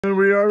And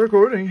we are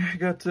recording.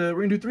 We're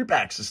gonna do 3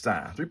 packs this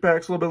time. 3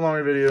 packs, a little bit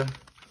longer video.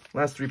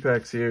 Last 3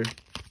 packs here.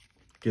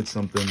 Get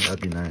something,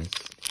 that'd be nice.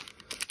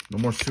 No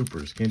more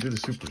supers. Can't do the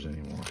supers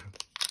anymore.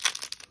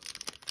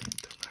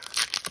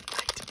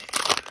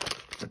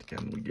 What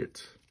can we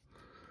get?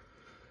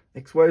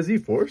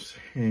 XYZ Force.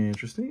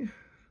 Interesting.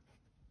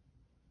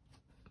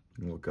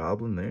 A little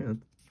goblin there.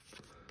 I'm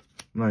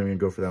not even gonna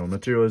go for that one.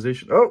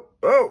 Materialization. Oh,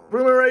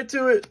 we went right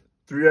to it.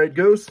 3-Eyed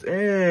Ghost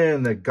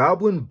and the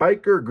Goblin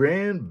Biker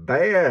Grand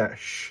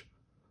Bash.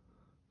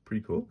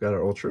 Pretty cool. Got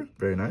our Ultra.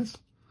 Very nice.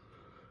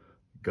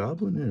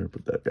 Goblin here.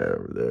 Put that guy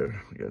over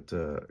there. We got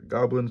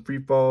Goblin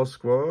Freefall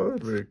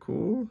Squad. Very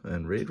cool.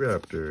 And Raid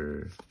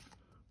Raptor.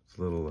 This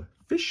little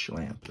fish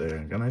lamp there.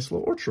 Got a nice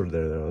little Ultra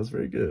there, though. That's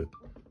very good.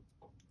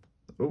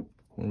 Oh,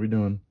 what are we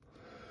doing?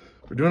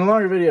 We're doing a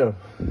longer video.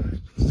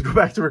 Let's go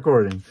back to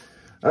recording.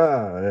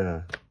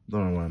 Yeah.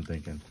 Don't know what I'm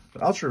thinking.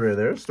 The Ultra Rare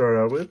there, start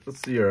out with.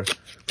 Let's see our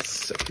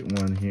second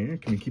one here.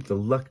 Can we keep the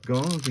luck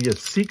going? Can we get a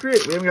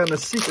secret? We haven't gotten a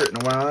secret in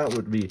a while. That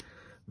would be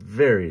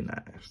very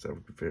nice. That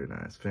would be very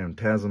nice.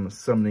 Phantasm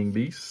Summoning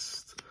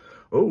Beast.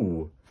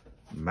 Oh,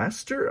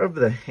 Master of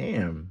the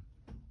Ham.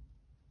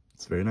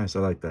 It's very nice. I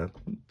like that.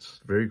 It's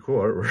very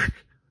cool artwork.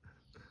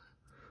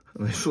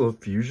 Nice little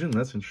fusion.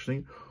 That's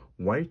interesting.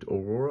 White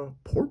Aurora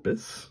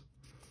Porpoise.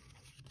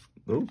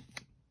 Oh.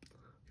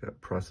 Got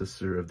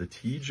Processor of the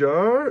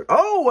T-Jar.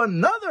 Oh,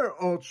 another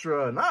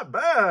Ultra. Not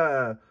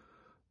bad.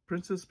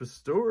 Princess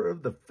Bestower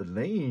of the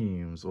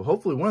Flames. Well,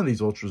 hopefully one of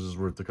these Ultras is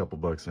worth a couple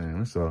bucks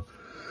anyway. So,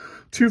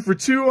 2 for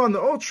 2 on the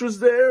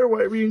Ultras there.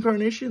 White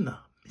Reincarnation. The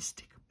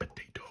Mystic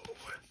Potato.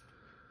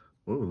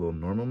 Whoa, a little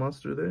normal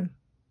monster there.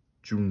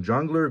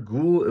 Jungler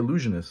Ghoul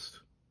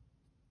Illusionist.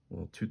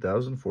 Well,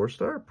 2000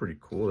 4-star. Pretty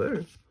cool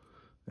there.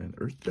 And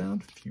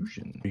Earthbound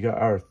Fusion. We got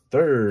our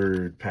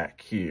third pack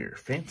here.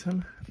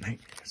 Phantom Nightmare.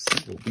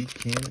 See what we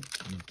can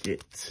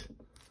get.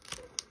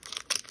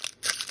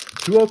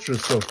 2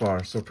 Ultras so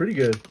far. So pretty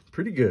good.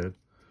 Pretty good.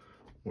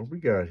 What we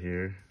got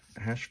here?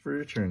 Ash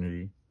for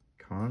Eternity.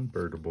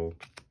 Convertible.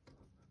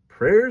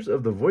 Prayers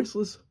of the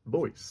Voiceless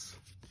Voice.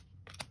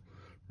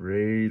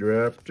 Raid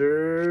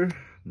Raptor.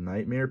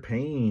 Nightmare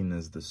Pain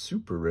is the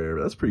super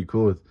rare. That's pretty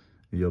cool with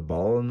the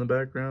ball in the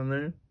background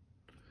there.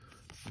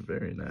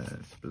 Very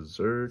nice.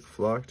 Berserk,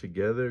 Flock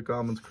Together,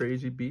 Goblin's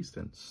Crazy Beast,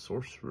 and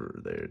Sorcerer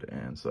there to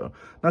end. So,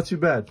 not too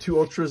bad. 2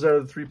 Ultras out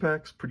of the 3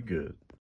 packs. Pretty good.